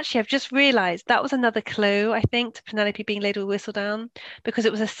 And actually, I've just realised that was another clue, I think, to Penelope being Lady Whistledown, because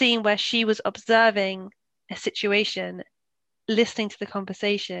it was a scene where she was observing a situation, listening to the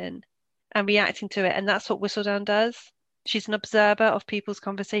conversation, and reacting to it. And that's what Whistledown does. She's an observer of people's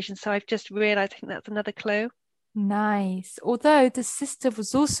conversations. So I've just realised, I think that's another clue. Nice. Although the sister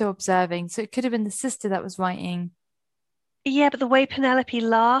was also observing, so it could have been the sister that was writing. Yeah, but the way Penelope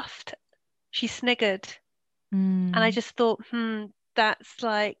laughed, she sniggered. And I Mm. just thought, that's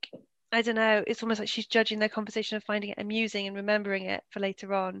like, I don't know, it's almost like she's judging their conversation and finding it amusing and remembering it for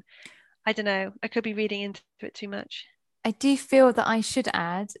later on. I don't know. I could be reading into it too much. I do feel that I should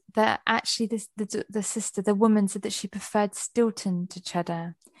add that actually the sister, the woman said that she preferred Stilton to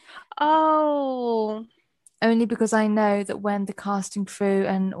Cheddar. Oh, Only because I know that when the casting crew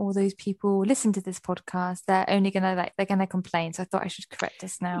and all those people listen to this podcast, they're only gonna they're gonna complain. So I thought I should correct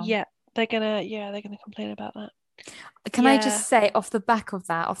this now. they're gonna complain about that. Can I Yeah. just say off the back of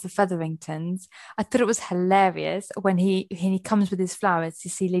that, of the Featheringtons, I thought it was hilarious when he comes with his flowers to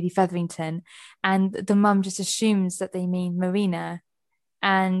see Lady Featherington, and the mum just assumes that they mean Marina,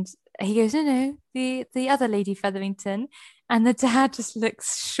 and he goes, no, no, the other Lady Featherington, and the dad just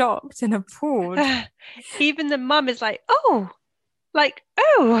looks shocked and appalled. Even the mum is like, oh,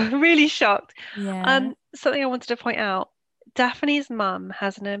 really shocked. Yeah. Something I wanted to point out. Daphne's mum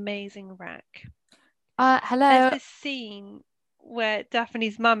has an amazing rack. There's Hello. this scene where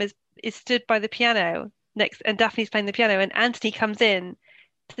Daphne's mum is stood by the piano next, and Daphne's playing the piano, and Anthony comes in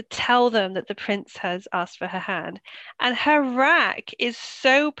to tell them that the prince has asked for her hand, and her rack is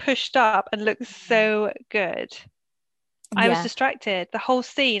so pushed up and looks so good. I was Yeah. distracted. The whole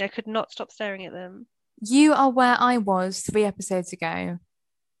scene, I could not stop staring at them. You are where I was 3 episodes ago.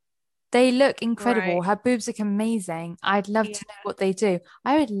 They look incredible. Right. Her boobs look amazing. I'd love Yeah. to know what they do.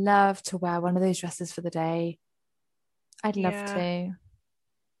 I would love to wear one of those dresses for the day. I'd love Yeah. to.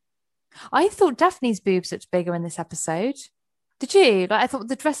 I thought Daphne's boobs looked bigger in this episode. Did you? Like I thought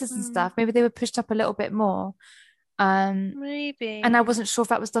the dresses and Hmm. stuff, maybe they were pushed up a little bit more. Um, and I Maybe. wasn't sure if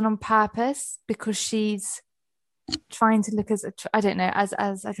that was done on purpose because she's trying to look as I don't know, as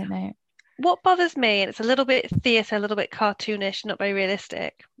I don't know. What bothers me, and it's a little bit theatre, a little bit cartoonish, not very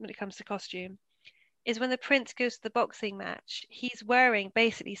realistic when it comes to costume, is when the prince goes to the boxing match, he's wearing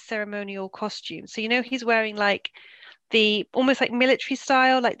basically ceremonial costume. So he's wearing like the almost like military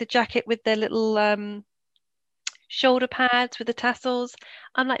style, like the jacket with the little shoulder pads with the tassels.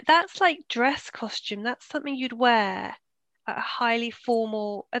 I'm like, that's like dress costume. That's something you'd wear at a highly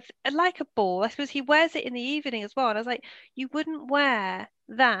formal, like a ball. I suppose he wears it in the evening as well. And I was like, you wouldn't wear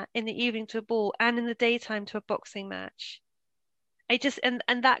that in the evening to a ball and in the daytime to a boxing match. I just and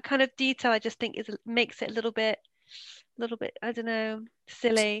that kind of detail I just think is makes it a little bit, I don't know,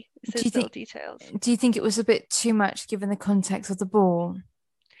 silly. It's Do you those little think details. do you think it was a bit too much given the context of the ball?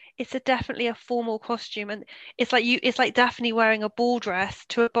 It's definitely a formal costume, and it's like Daphne wearing a ball dress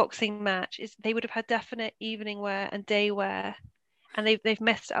to a boxing match. They would have had definite evening wear and day wear, and they've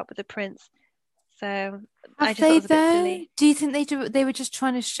messed it up with the prince. So I Have just thought it they was a bit though? silly. Do you think they were just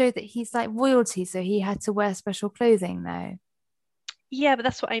trying to show that he's like royalty, so he had to wear special clothing though? Yeah, but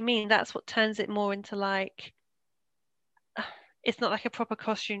that's what I mean. That's what turns it more into like it's not like a proper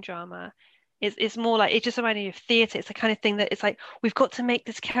costume drama. It's more like it just reminded me of theatre. It's the kind of thing that it's like we've got to make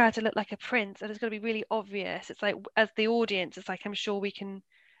this character look like a prince, and it's got to be really obvious. It's like as the audience, it's like I'm sure we can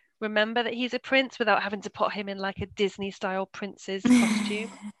remember that he's a prince without having to put him in like a Disney style prince's costume.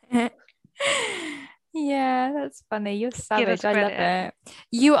 Yeah, that's funny. You're Give us savage. I love credit. it.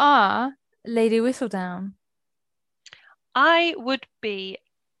 You are Lady Whistledown. I would be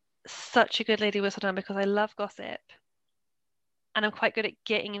such a good Lady Whistledown because I love gossip and I'm quite good at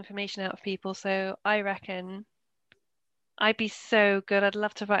getting information out of people. So I reckon I'd be so good. I'd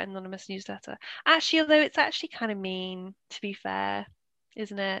love to write an anonymous newsletter. Actually, although it's actually kind of mean, to be fair,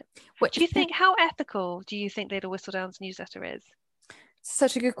 isn't it? What, How ethical do you think Lady Whistledown's newsletter is?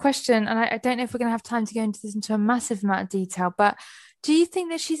 such a good question. And I don't know if we're going to have time to go into this into a massive amount of detail, but do you think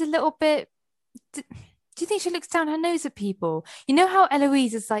that she's a little bit, do you think she looks down her nose at people? You know how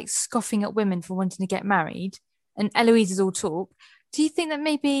Eloise is like scoffing at women for wanting to get married and Eloise is all talk. Do you think that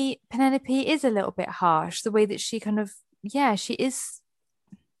maybe Penelope is a little bit harsh, the way that she kind of, yeah, she is.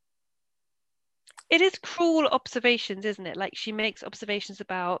 it is cruel observations, isn't it? Like she makes observations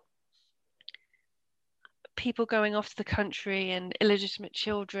about people going off to the country and illegitimate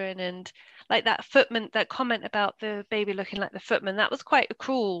children and like that footman, that comment about the baby looking like the footman, that was quite a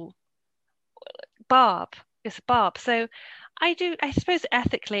cruel barb. It's a barb. So I suppose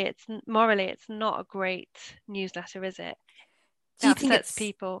ethically, morally, it's not a great newsletter, is it? It Do you think upsets it's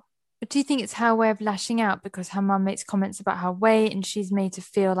people. do you think it's her way of lashing out because her mum makes comments about her weight and she's made to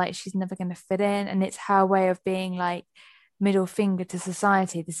feel like she's never going to fit in, and it's her way of being like middle finger to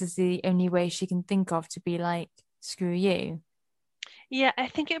society? This is the only way she can think of to be like, screw you. Yeah, I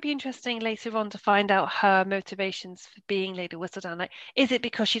think it would be interesting later on to find out her motivations for being Lady Whistledown. Like, is it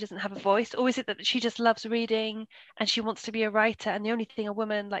because she doesn't have a voice, or is it that she just loves reading and she wants to be a writer, and the only thing a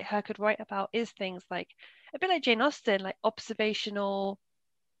woman like her could write about is things like a bit like Jane Austen, like observational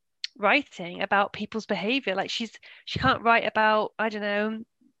writing about people's behavior. Like she can't write about, I don't know,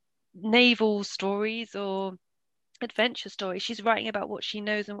 naval stories or adventure stories. She's writing about what she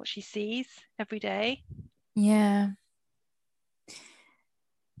knows and what she sees every day. Yeah.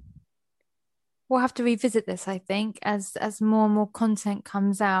 We'll have to revisit this, I think, as more and more content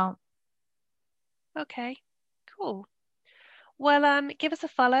comes out. Okay, cool. Well, give us a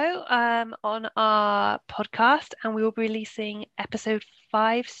follow on our podcast, and we will be releasing episode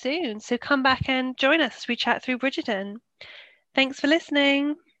 5 soon. So come back and join us as we chat through Bridgerton. Thanks for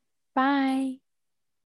listening. Bye.